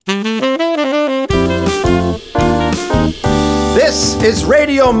is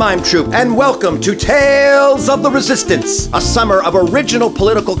Radio Mime Troupe, and welcome to Tales of the Resistance, a summer of original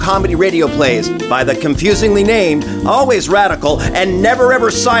political comedy radio plays by the confusingly named, always radical, and never ever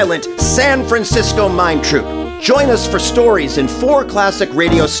silent San Francisco Mime Troupe. Join us for stories in 4 classic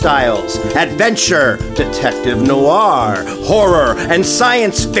radio styles: adventure, detective noir, horror, and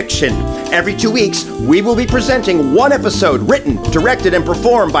science fiction. Every 2 weeks, we will be presenting one episode written, directed, and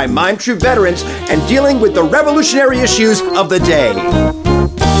performed by Mime Troupe veterans and dealing with the revolutionary issues of the day.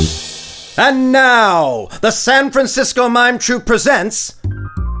 And now, the San Francisco Mime Troupe presents...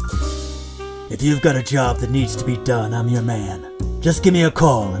 If you've got a job that needs to be done, I'm your man. Just give me a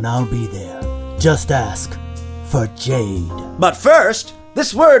call and I'll be there. Just ask for Jade. But first,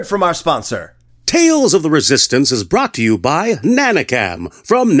 this word from our sponsor. Tales of the Resistance is brought to you by Nanocam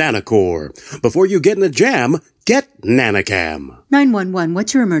from Nanocor. Before you get in a jam, get Nanocam. 911,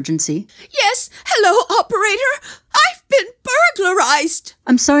 what's your emergency? Yes, hello, operator. I've been burglarized.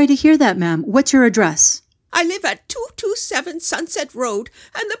 I'm sorry to hear that, ma'am. What's your address? I live at 227 Sunset Road,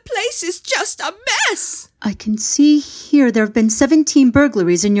 and the place is just a mess. I can see here there have been 17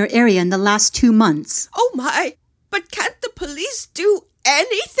 burglaries in your area in the last 2 months. Oh my, but can't the police do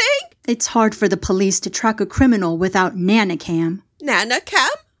anything? It's hard for the police to track a criminal without Nanocam. Nanocam?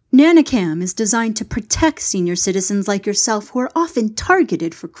 Nanocam is designed to protect senior citizens like yourself who are often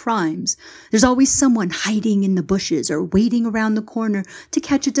targeted for crimes. There's always someone hiding in the bushes or waiting around the corner to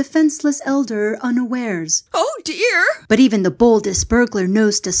catch a defenseless elder unawares. Oh dear! But even the boldest burglar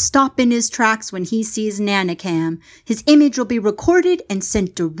knows to stop in his tracks when he sees Nanocam. His image will be recorded and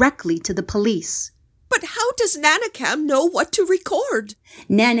sent directly to the police. But how does Nanocam know what to record?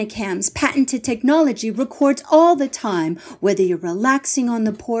 Nanocam's patented technology records all the time, whether you're relaxing on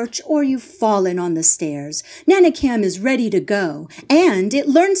the porch or you've fallen on the stairs. Nanocam is ready to go, and it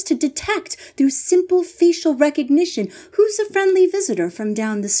learns to detect through simple facial recognition who's a friendly visitor from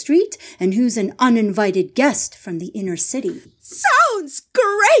down the street and who's an uninvited guest from the inner city. Sounds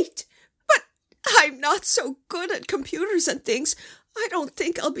great! But I'm not so good at computers and things. I don't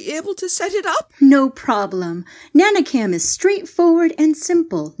think I'll be able to set it up. No problem. Nanocam is straightforward and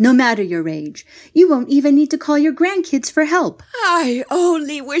simple, no matter your age. You won't even need to call your grandkids for help. I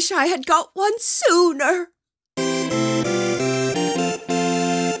only wish I had got one sooner.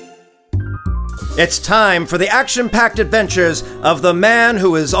 It's time for the action-packed adventures of the man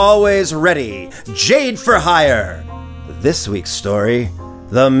who is always ready, Jade for Hire. This week's story,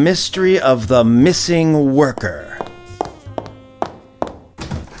 The Mystery of the Missing Worker.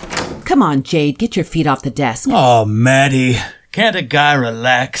 Come on, Jade, get your feet off the desk. Oh, Maddie, can't a guy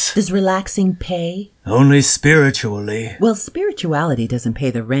relax? Does relaxing pay? Only spiritually. Well, spirituality doesn't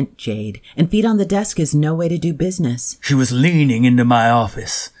pay the rent, Jade, and feet on the desk is no way to do business. She was leaning into my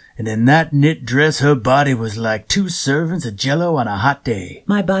office, and in that knit dress her body was like 2 servings of Jell-O on a hot day.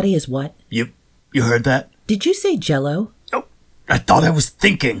 My body is what? You heard that? Did you say Jell-O? I thought I was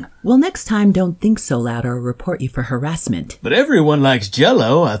thinking. Well, next time don't think so loud or I'll report you for harassment. But everyone likes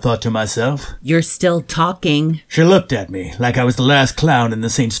Jell-O, I thought to myself. You're still talking. She looked at me like I was the last clown in the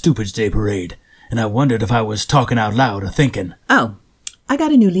St. Stupid's Day parade, and I wondered if I was talking out loud or thinking. Oh, I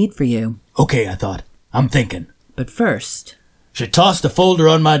got a new lead for you. Okay, I thought. I'm thinking. But first... She tossed a folder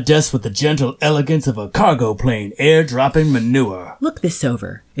on my desk with the gentle elegance of a cargo plane air-dropping manure. Look this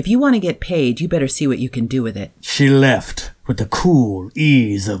over. If you want to get paid, you better see what you can do with it. She left with the cool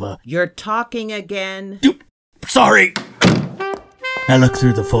ease of a... You're talking again. Sorry! I looked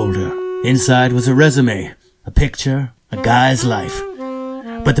through the folder. Inside was a resume, a picture, a guy's life.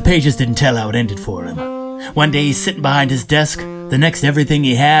 But the pages didn't tell how it ended for him. One day he's sitting behind his desk. The next everything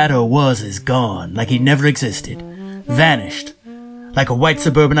he had or was is gone, like he never existed. Vanished. Like a white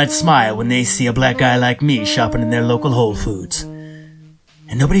suburbanites smile when they see a black guy like me shopping in their local Whole Foods.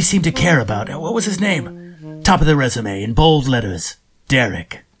 And nobody seemed to care about it. What was his name? Top of the resume, in bold letters.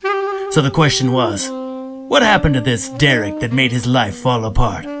 Derek. So the question was, what happened to this Derek that made his life fall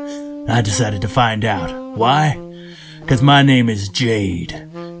apart? I decided to find out. Why? Because my name is Jade,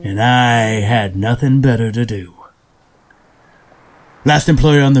 and I had nothing better to do. Last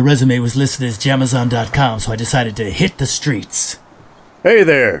employer on the resume was listed as Jamazon.com, so I decided to hit the streets. Hey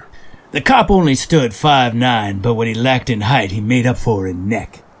there. The cop only stood 5'9", but what he lacked in height, he made up for in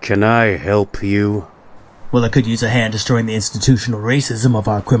neck. Can I help you? Well, I could use a hand destroying the institutional racism of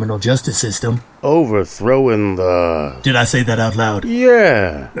our criminal justice system. Overthrowing the... Did I say that out loud?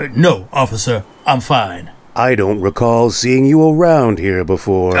 Yeah. No, officer. I'm fine. I don't recall seeing you around here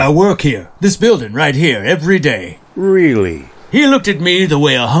before. I work here. This building right here, every day. Really? He looked at me the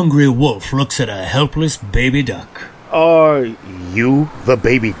way a hungry wolf looks at a helpless baby duck. Are you the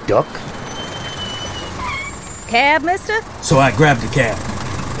baby duck? Cab, mister? So I grabbed a cab.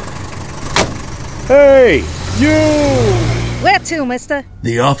 Hey, you! Where to, mister?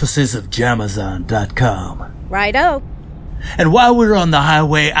 The offices of Jamazon.com. Righto. And while we were on the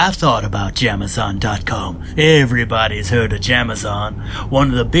highway, I thought about Jamazon.com. Everybody's heard of Jamazon, one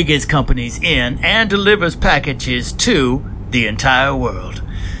of the biggest companies in and delivers packages to the entire world.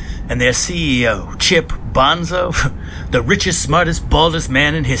 And their CEO, Chip Bonzo, the richest, smartest, baldest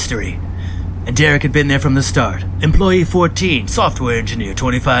man in history. And Derek had been there from the start. Employee 14, software engineer,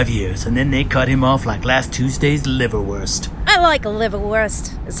 25 years. And then they cut him off like last Tuesday's liverwurst. I like a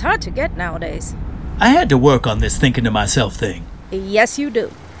liverwurst. It's hard to get nowadays. I had to work on this thinking to myself thing. Yes, you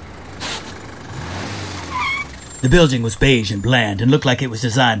do. The building was beige and bland and looked like it was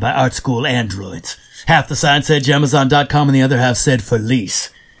designed by art school androids. Half the sign said Jamazon.com and the other half said for lease.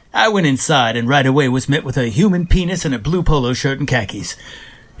 I went inside and right away was met with a human penis and a blue polo shirt and khakis.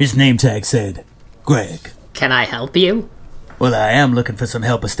 His name tag said, Greg. Can I help you? Well, I am looking for some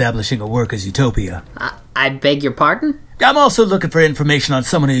help establishing a workers' utopia. I beg your pardon? I'm also looking for information on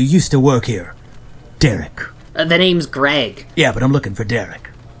someone who used to work here. Derek. The name's Greg. Yeah, but I'm looking for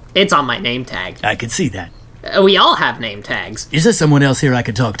Derek. It's on my name tag. I can see that. We all have name tags. Is there someone else here I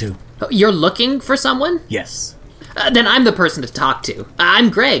can talk to? You're looking for someone? Yes. Then I'm the person to talk to.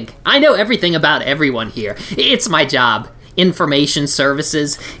 I'm Greg. I know everything about everyone here. It's my job. Information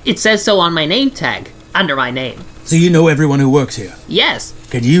services. It says so on my name tag, under my name. So you know everyone who works here? Yes.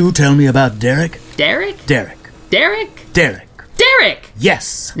 Can you tell me about Derek? Derek? Derek. Derek? Derek. Derek!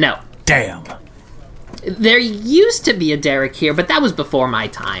 Yes. No. Damn. There used to be a Derek here, but that was before my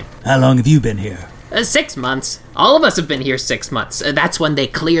time. How long have you been here? 6 months. All of us have been here 6 months. That's when they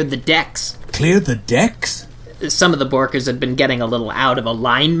cleared the decks. Cleared the decks? Some of the Borkers had been getting a little out of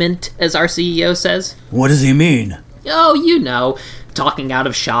alignment, as our CEO says. What does he mean? Oh, you know, talking out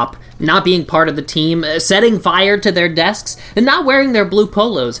of shop, not being part of the team, setting fire to their desks, and not wearing their blue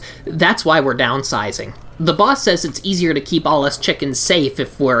polos. That's why we're downsizing. The boss says it's easier to keep all us chickens safe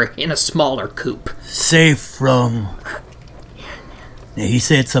if we're in a smaller coop. Safe from... He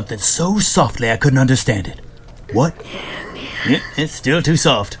said something so softly I couldn't understand it. What? It's still too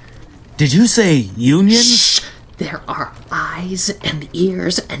soft. Did you say union? Shh! There are eyes and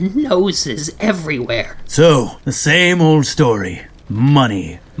ears and noses everywhere. So, the same old story.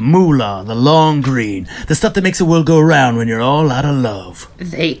 Money, moolah, the long green, the stuff that makes the world go around when you're all out of love.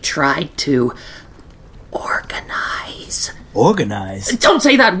 They tried to organize. Organize? Don't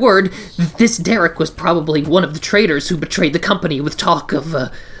say that word! This Derek was probably one of the traitors who betrayed the company with talk of,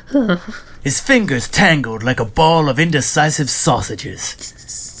 His fingers tangled like a ball of indecisive sausages.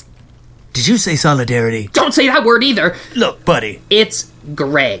 Did you say solidarity? Don't say that word either! Look, buddy. It's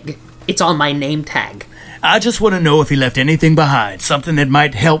Greg. It's on my name tag. I just want to know if he left anything behind, something that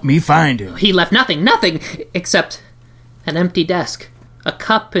might help me find him. He left nothing, except an empty desk, a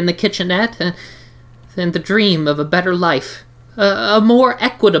cup in the kitchenette, and the dream of a better life. A more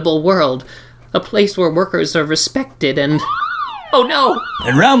equitable world. A place where workers are respected and... Oh no!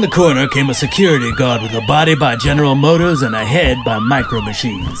 And round the corner came a security guard with a body by General Motors and a head by Micro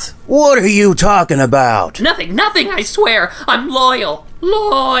Machines. What are you talking about? Nothing, I swear! I'm loyal!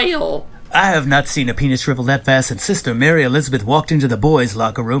 Loyal! I have not seen a penis shrivel that fast since Sister Mary Elizabeth walked into the boys'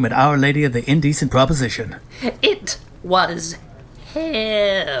 locker room at Our Lady of the Indecent Proposition. It was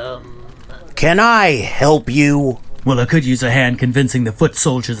him. Can I help you? Well, I could use a hand convincing the foot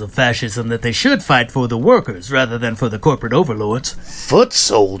soldiers of fascism that they should fight for the workers rather than for the corporate overlords. Foot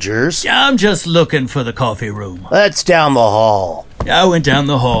soldiers? I'm just looking for the coffee room. That's down the hall. I went down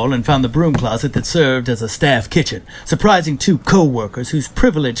the hall and found the broom closet that served as a staff kitchen, surprising 2 co-workers whose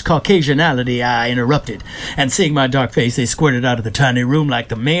privileged Caucasianality I interrupted. And seeing my dark face, they squirted out of the tiny room like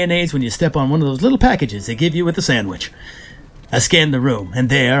the mayonnaise when you step on one of those little packages they give you with a sandwich. I scanned the room, and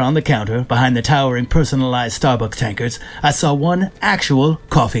there, on the counter, behind the towering personalized Starbucks tankers, I saw one actual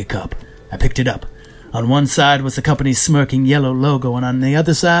coffee cup. I picked it up. On one side was the company's smirking yellow logo, and on the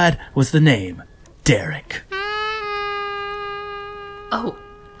other side was the name, Derek. Oh,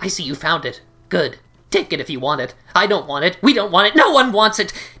 I see you found it. Good. Take it if you want it. I don't want it. We don't want it. No one wants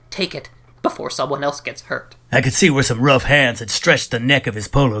it. Take it before someone else gets hurt. I could see where some rough hands had stretched the neck of his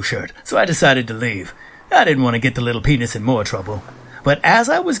polo shirt, so I decided to leave. I didn't want to get the little penis in more trouble. But as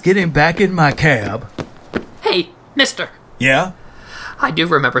I was getting back in my cab... Hey, mister. Yeah? I do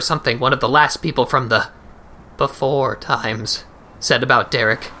remember something one of the last people from the before times said about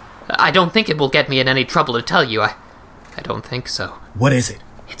Derek. I don't think it will get me in any trouble to tell you. I don't think so. What is it?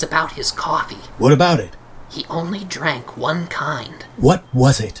 It's about his coffee. What about it? He only drank one kind. What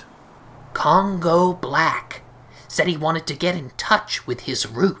was it? Congo Black. Said he wanted to get in touch with his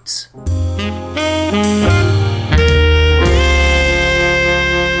roots.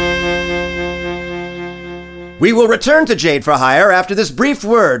 We will return to Jade for Hire after this brief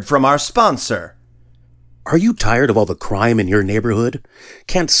word from our sponsor. Are you tired of all the crime in your neighborhood?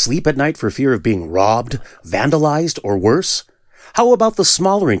 Can't sleep at night for fear of being robbed, vandalized, or worse? How about the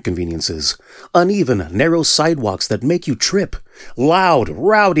smaller inconveniences? Uneven, narrow sidewalks that make you trip. Loud,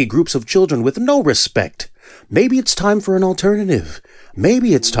 rowdy groups of children with no respect. Maybe it's time for an alternative.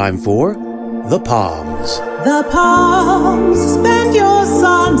 Maybe it's time for the Palms. The Palms, spend your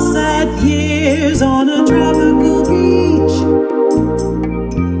sunset years on a tropical beach.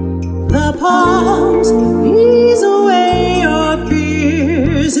 The Palms, ease away your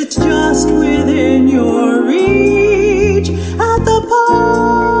fears. It's just within your reach at the Palms.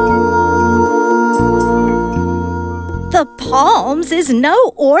 The Palms is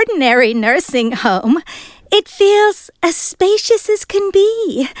no ordinary nursing home. It feels as spacious as can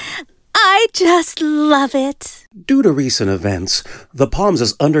be. I just love it. Due to recent events, the Palms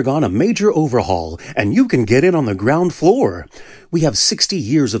has undergone a major overhaul, and you can get in on the ground floor. We have 60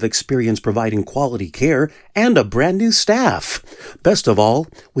 years of experience providing quality care and a brand new staff. Best of all,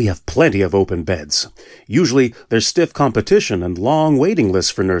 we have plenty of open beds. Usually, there's stiff competition and long waiting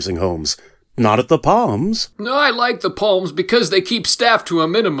lists for nursing homes. Not at the Palms. I like the Palms because they keep staff to a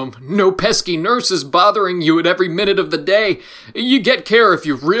minimum. No pesky nurses bothering you at every minute of the day. You get care if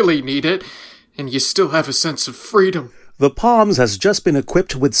you really need it, and you still have a sense of freedom. The Palms has just been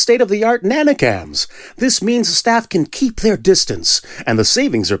equipped with state-of-the-art nanocams. This means staff can keep their distance, and the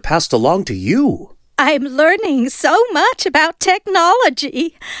savings are passed along to you. I'm learning so much about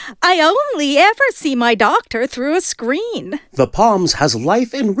technology. I only ever see my doctor through a screen. The Palms has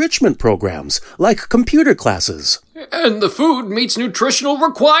life enrichment programs, like computer classes. And the food meets nutritional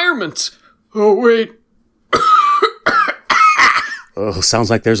requirements. Oh, wait. Oh, sounds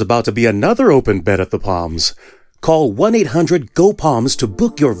like there's about to be another open bed at the Palms. Call 1-800-GO-PALMS to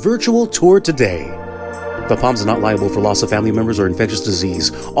book your virtual tour today. The Palms are not liable for loss of family members or infectious disease.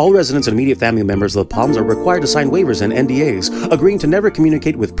 All residents and immediate family members of the Palms are required to sign waivers and NDAs, agreeing to never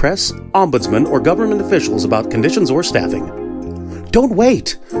communicate with press, ombudsman, or government officials about conditions or staffing. Don't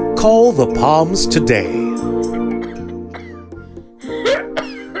wait. Call the Palms today.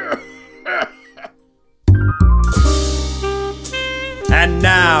 And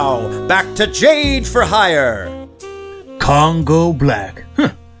now, back to Jade for Hire. Congo Black.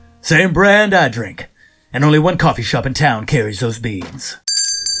 Same brand I drink. And only one coffee shop in town carries those beans.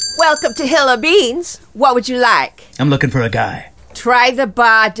 Welcome to Hill of Beans. What would you like? I'm looking for a guy. Try the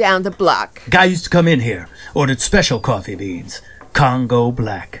bar down the block. Guy used to come in here, ordered special coffee beans. Congo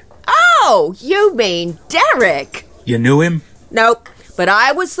Black. Oh, you mean Derek. You knew him? Nope, but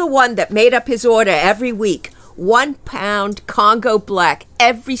I was the one that made up his order every week. 1 pound Congo Black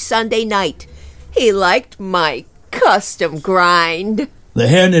every Sunday night. He liked my custom grind. The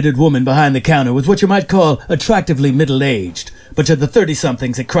hair-knitted woman behind the counter was what you might call attractively middle-aged, but to the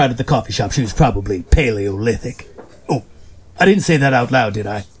 30-somethings that crowded the coffee shop, she was probably Paleolithic. Oh, I didn't say that out loud, did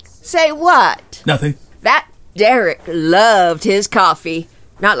I? Say what? Nothing. That Derek loved his coffee.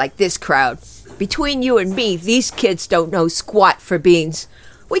 Not like this crowd. Between you and me, these kids don't know squat for beans.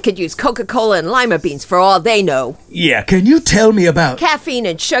 We could use Coca-Cola and lima beans for all they know. Yeah, can you tell me about... Caffeine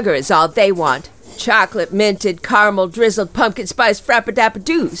and sugar is all they want. Chocolate, minted, caramel, drizzled, pumpkin spice,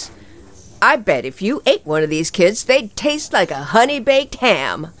 frappadappadoos. I bet if you ate one of these kids, they'd taste like a honey-baked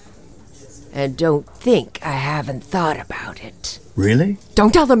ham. And don't think I haven't thought about it. Really?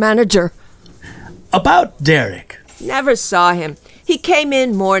 Don't tell the manager. About Derek. Never saw him. He came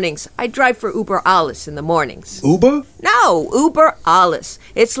in mornings. I drive for Uber Alles in the mornings. Uber? No, Uber Alles.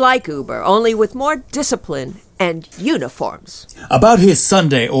 It's like Uber, only with more discipline and uniforms. About his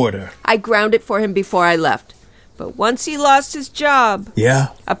Sunday order. I ground it for him before I left. But once he lost his job... Yeah?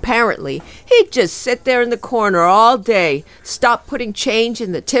 Apparently, he'd just sit there in the corner all day, stop putting change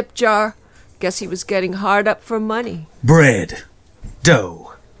in the tip jar. Guess he was getting hard up for money. Bread.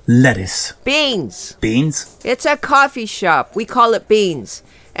 Dough. Lettuce. Beans. Beans? It's a coffee shop. We call it Beans.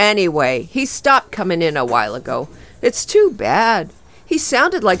 Anyway, he stopped coming in a while ago. It's too bad. He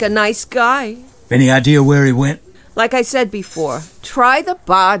sounded like a nice guy. Any idea where he went? Like I said before, try the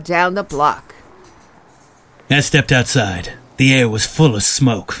bar down the block. I stepped outside. The air was full of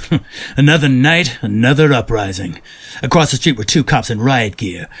smoke. Another night, another uprising. Across the street were 2 cops in riot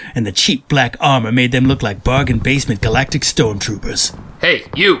gear, and the cheap black armor made them look like bargain basement galactic stormtroopers. Hey,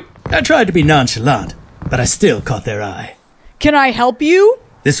 you! I tried to be nonchalant, but I still caught their eye. Can I help you?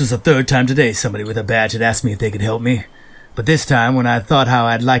 This was the 3rd time today somebody with a badge had asked me if they could help me. But this time, when I thought how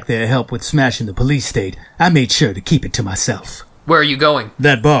I'd like their help with smashing the police state, I made sure to keep it to myself. Where are you going?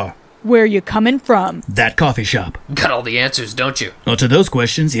 That bar. Where you coming from? That coffee shop. Got all the answers, don't you? Well, to those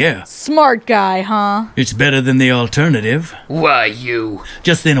questions, yeah. Smart guy, huh? It's better than the alternative. Why, you...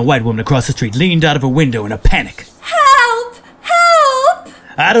 Just then, a white woman across the street leaned out of her window in a panic. Help! Help!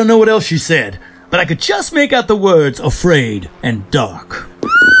 I don't know what else she said, but I could just make out the words afraid and dark.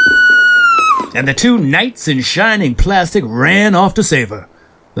 And the two knights in shining plastic ran off to save her.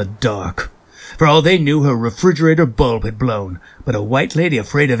 The dark. For all they knew, her refrigerator bulb had blown, but a white lady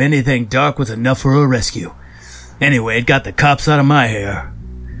afraid of anything dark was enough for her rescue. Anyway, it got the cops out of my hair.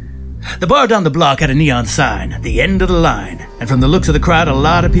 The bar down the block had a neon sign, the end of the line, and from the looks of the crowd, a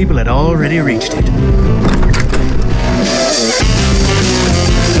lot of people had already reached it.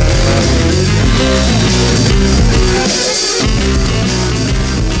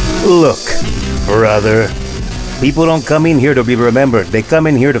 Look, brother, people don't come in here to be remembered. They come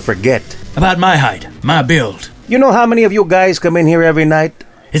in here to forget. About my height, my build. You know how many of you guys come in here every night?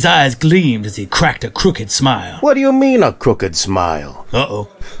 His eyes gleamed as he cracked a crooked smile. What do you mean, a crooked smile? Uh-oh.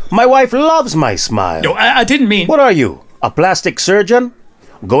 My wife loves my smile. No, I didn't mean... What are you, a plastic surgeon?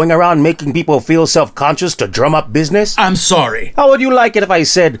 Going around making people feel self-conscious to drum up business? I'm sorry. How would you like it if I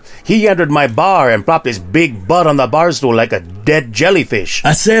said he entered my bar and propped his big butt on the bar stool like a dead jellyfish?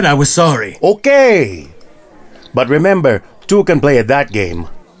 I said I was sorry. Okay. But remember, two can play at that game.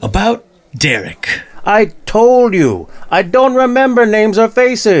 About Derek. I told you, I don't remember names or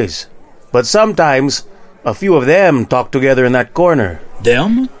faces. But sometimes, a few of them talk together in that corner.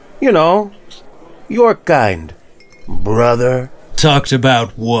 Them? You know, your kind, brother. Talked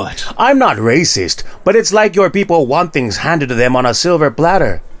about what? I'm not racist, but it's like your people want things handed to them on a silver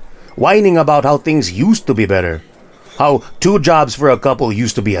platter. Whining about how things used to be better. How 2 jobs for a couple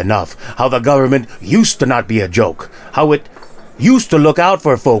used to be enough. How the government used to not be a joke. How it used to look out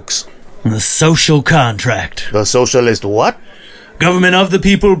for folks. The social contract. The socialist what? Government of the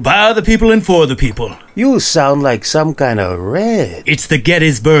people, by the people, and for the people. You sound like some kind of red. It's the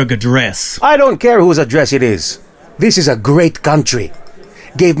Gettysburg Address. I don't care whose address it is. This is a great country.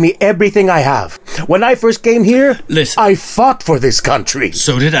 Gave me everything I have. When I first came here, listen, I fought for this country.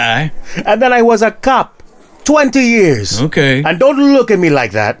 So did I. And then I was a cop. 20 years. Okay. And don't look at me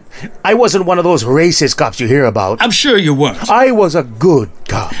like that. I wasn't one of those racist cops you hear about. I'm sure you weren't. I was a good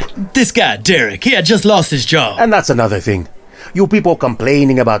cop. This guy, Derek, he had just lost his job. And that's another thing. You people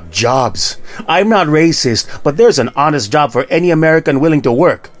complaining about jobs. I'm not racist, but there's an honest job for any American willing to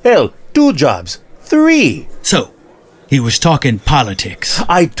work. Hell, 2 jobs. 3. So, he was talking politics.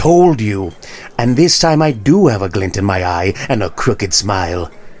 I told you. And this time I do have a glint in my eye and a crooked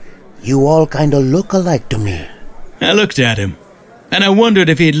smile. You all kind of look alike to me. I looked at him, and I wondered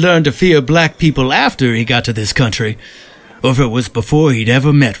if he'd learned to fear black people after he got to this country, or if it was before he'd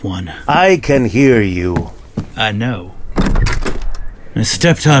ever met one. I can hear you. I know. I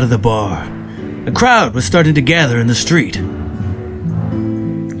stepped out of the bar. A crowd was starting to gather in the street.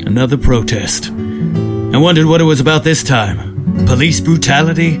 Another protest. I wondered what it was about this time. Police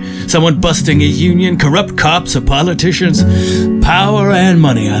brutality? Someone busting a union? Corrupt cops or politicians? Power and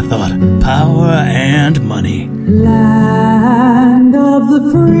money, I thought. Power and money. Land of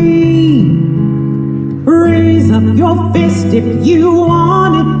the free, raise up your fist if you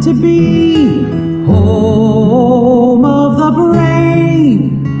want it to be. Home of the brave,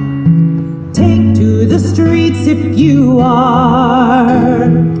 take to the streets if you are.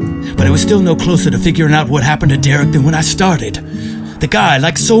 But I was still no closer to figuring out what happened to Derek than when I started. The guy,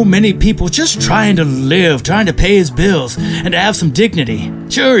 like so many people, just trying to live, trying to pay his bills, and to have some dignity.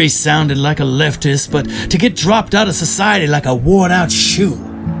 Sure, he sounded like a leftist, but to get dropped out of society like a worn-out shoe.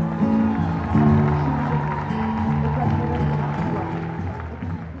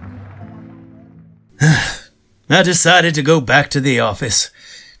 I decided to go back to the office.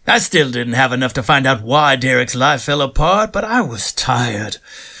 I still didn't have enough to find out why Derek's life fell apart, but I was tired.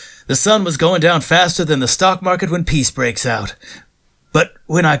 The sun was going down faster than the stock market when peace breaks out. But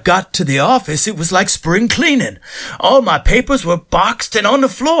when I got to the office, it was like spring cleaning. All my papers were boxed and on the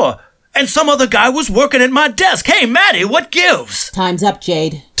floor. And some other guy was working at my desk. Hey, Maddie, what gives? Time's up,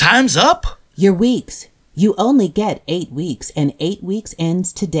 Jade. Time's up? Your weeks. You only get 8 weeks, and 8 weeks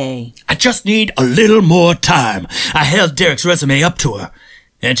ends today. I just need a little more time. I held Derek's resume up to her.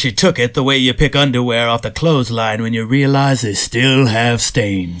 And she took it the way you pick underwear off the clothesline when you realize they still have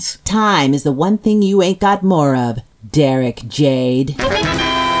stains. Time is the one thing you ain't got more of, Derek Jade.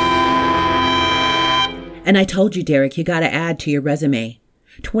 And I told you, Derek, you gotta add to your resume.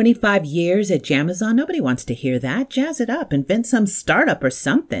 25 years at Jamazon, nobody wants to hear that. Jazz it up, invent some startup or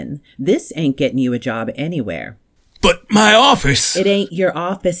something. This ain't getting you a job anywhere. But my office... It ain't your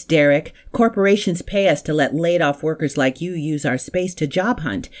office, Derek. Corporations pay us to let laid-off workers like you use our space to job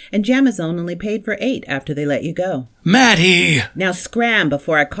hunt, and Jamazone only paid for 8 after they let you go. Maddie! Now scram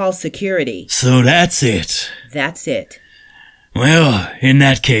before I call security. So that's it. That's it. Well, in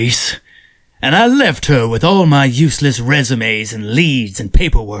that case... And I left her with all my useless resumes and leads and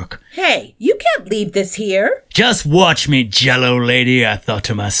paperwork. Hey, you can't leave this here. Just watch me, Jello lady, I thought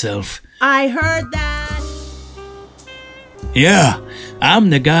to myself. I heard that. Yeah, I'm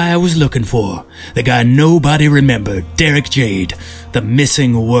the guy I was looking for. The guy nobody remembered, Derek Jade, the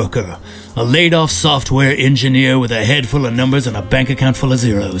missing worker. A laid-off software engineer with a head full of numbers and a bank account full of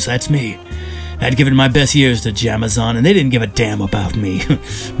zeros. That's me. I'd given my best years to Jamazon, and they didn't give a damn about me.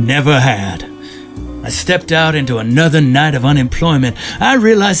 Never had. I stepped out into another night of unemployment. I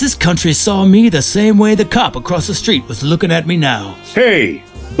realized this country saw me the same way the cop across the street was looking at me now. Hey,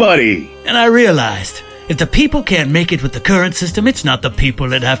 buddy! And I realized, if the people can't make it with the current system, it's not the people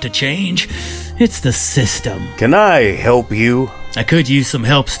that have to change. It's the system. Can I help you? I could use some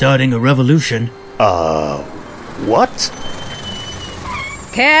help starting a revolution. What?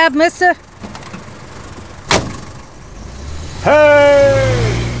 Cab, mister? Hey!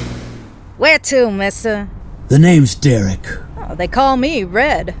 Where to, mister? The name's Derek. Oh, they call me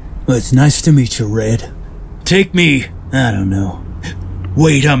Red. Well, it's nice to meet you, Red. Take me, I don't know.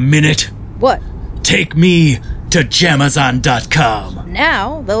 Wait a minute. What? Take me to Jamazon.com.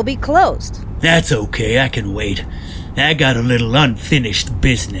 Now they'll be closed. That's okay, I can wait. I got a little unfinished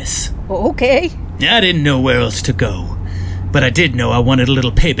business. Okay. I didn't know where else to go. But I did know I wanted a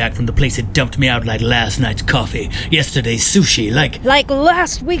little payback from the place that dumped me out like last night's coffee, yesterday's sushi, like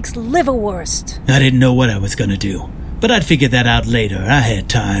last week's liverwurst. I didn't know what I was gonna do, but I'd figure that out later. I had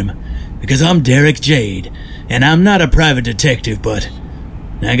time. Because I'm Derek Jade, and I'm not a private detective, but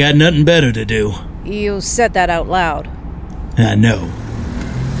I got nothing better to do. You said that out loud. I know.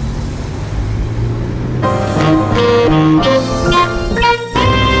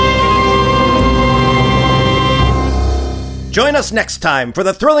 Join us next time for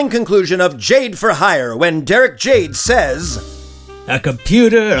the thrilling conclusion of Jade for Hire when Derek Jade says... A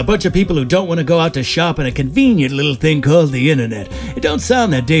computer, a bunch of people who don't want to go out to shop, and a convenient little thing called the internet. It don't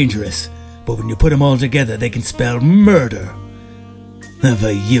sound that dangerous, but when you put them all together, they can spell murder of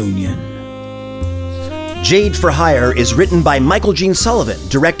a union. Jade for Hire is written by Michael Gene Sullivan,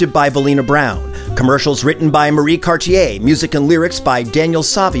 directed by Valina Brown. Commercials written by Marie Cartier, music and lyrics by Daniel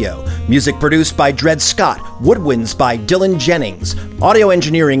Savio, music produced by Dred Scott, woodwinds by Dylan Jennings, audio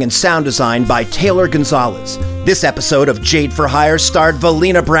engineering and sound design by Taylor Gonzalez. This episode of Jade for Hire starred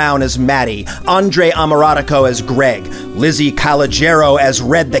Valina Brown as Maddie, Andre Amoratico as Greg, Lizzie Calagero as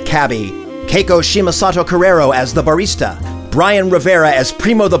Red the Cabbie, Keiko Shimasato Carrero as the barista, Brian Rivera as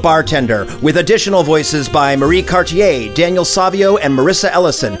Primo the bartender, with additional voices by Marie Cartier, Daniel Savio, and Marissa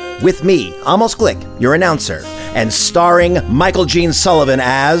Ellison, with me, Amos Glick, your announcer, and starring Michael Gene Sullivan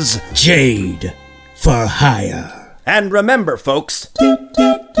as Jade for Hire. And remember, folks,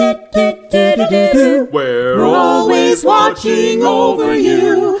 we're always watching over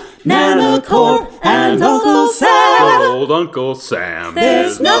you. Nana Corp and Uncle Sam. Old Uncle Sam.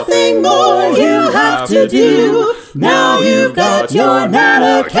 There's nothing more you have to do. Now you've got your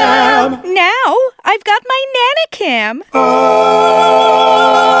Nana Cam. Now I've got my Nana Cam.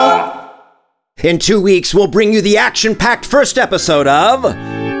 in 2 weeks we'll bring you the action-packed first episode of...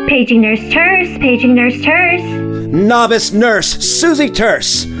 Paging Nurse Terse, Paging Nurse Terse. Novice Nurse Susie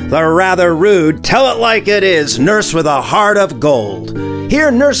Terse, the rather rude, tell-it-like-it-is nurse with a heart of gold.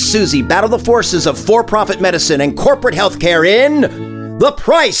 Hear Nurse Susie battle the forces of for-profit medicine and corporate healthcare in The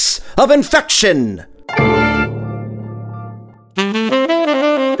Price of Infection.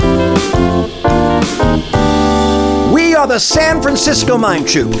 We are the San Francisco Mime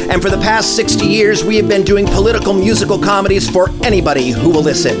Troupe, and for the past 60 years we have been doing political musical comedies for anybody who will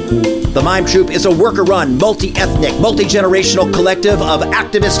listen. The Mime Troupe is a worker-run, multi-ethnic, multi-generational collective of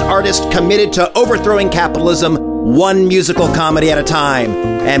activist artists committed to overthrowing capitalism one musical comedy at a time.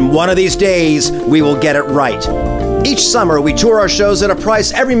 And one of these days, we will get it right. Each summer, we tour our shows at a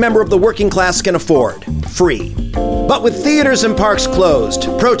price every member of the working class can afford. Free. But with theaters and parks closed,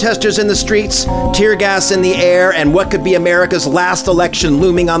 protesters in the streets, tear gas in the air, and what could be America's last election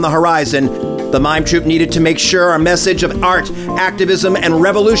looming on the horizon, the Mime Troupe needed to make sure our message of art, activism, and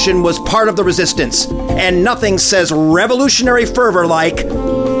revolution was part of the resistance. And nothing says revolutionary fervor like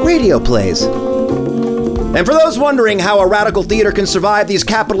radio plays. And for those wondering how a radical theater can survive these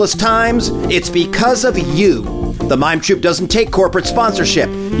capitalist times, it's because of you. The Mime Troupe doesn't take corporate sponsorship.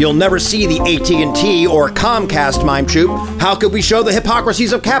 You'll never see the AT&T or Comcast Mime Troupe. How could we show the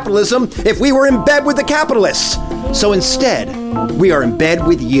hypocrisies of capitalism if we were in bed with the capitalists? So instead, we are in bed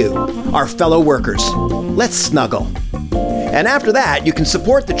with you, our fellow workers. Let's snuggle. And after that, you can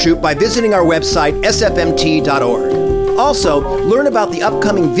support the troupe by visiting our website, sfmt.org. Also, learn about the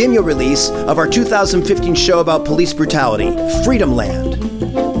upcoming Vimeo release of our 2015 show about police brutality, Freedom Land.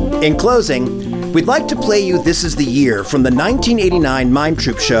 In closing, we'd like to play you This Is the Year from the 1989 Mime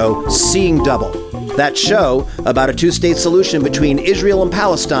Troupe show, Seeing Double. That show, about a two-state solution between Israel and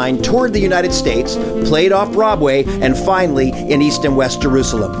Palestine, toured the United States, played off Broadway, and finally in East and West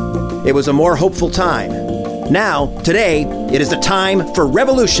Jerusalem. It was a more hopeful time. Now, today, it is a time for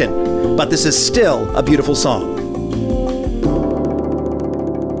revolution, but this is still a beautiful song.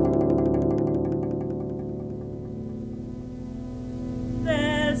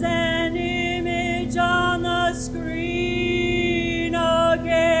 There's an image on the screen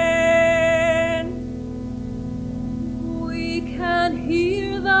again. We can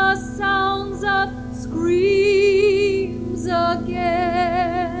hear the sounds of screams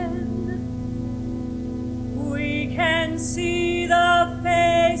again. We can see the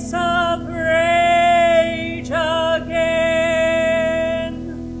face of rage again,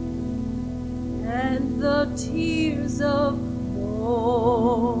 and the tears of mourning,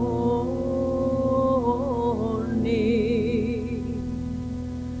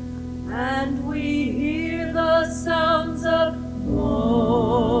 and we hear the sounds of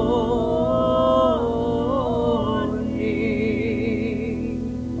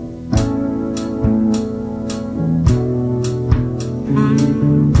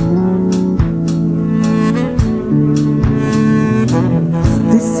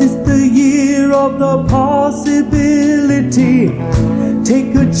of the possibility.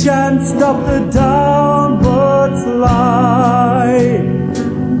 Take a chance, stop the downward slide.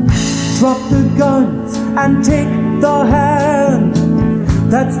 Drop the guns and take the hand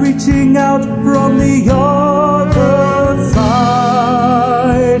that's reaching out from the other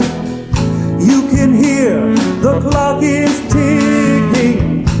side. You can hear the clock is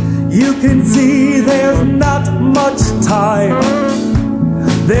ticking. You can see there's not much time.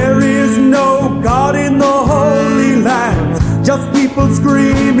 There is no God in the Holy Land, just people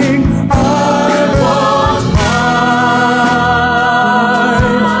screaming, I want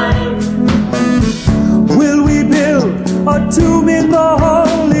mine. Will we build a tomb in the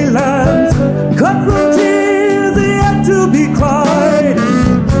Holy Land? Cut from tears yet to be cried.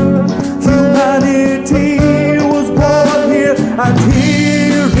 Humanity was born here and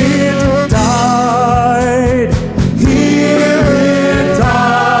here it died. Here it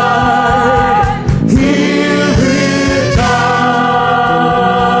died. Here it died.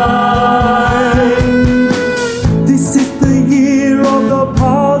 This is the year of the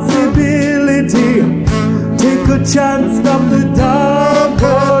possibility. Take a chance, stop the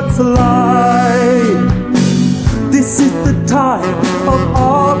downward slide. This is the time of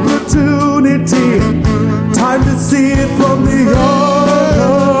opportunity. Time to see it from the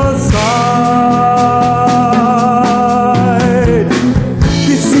other side.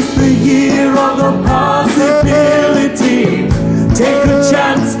 This is the year of the possibility. Take a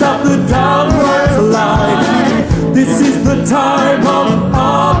chance, stop the downward slide. This is the time of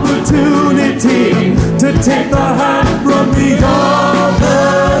opportunity to take the hand from the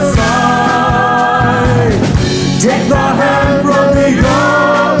other side. Take the hand from the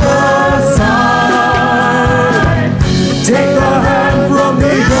other side. Take the hand from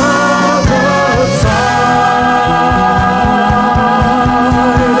the other side.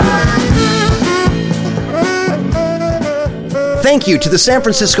 Thank you to the San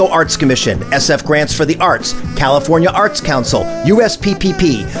Francisco Arts Commission, SF Grants for the Arts, California Arts Council,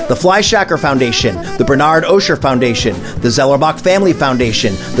 USPPP, the Fleischacker Foundation, the Bernard Osher Foundation, the Zellerbach Family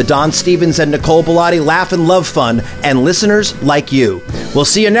Foundation, the Don Stevens and Nicole Bellotti Laugh and Love Fund, and listeners like you. We'll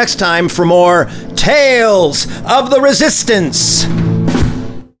see you next time for more Tales of the Resistance.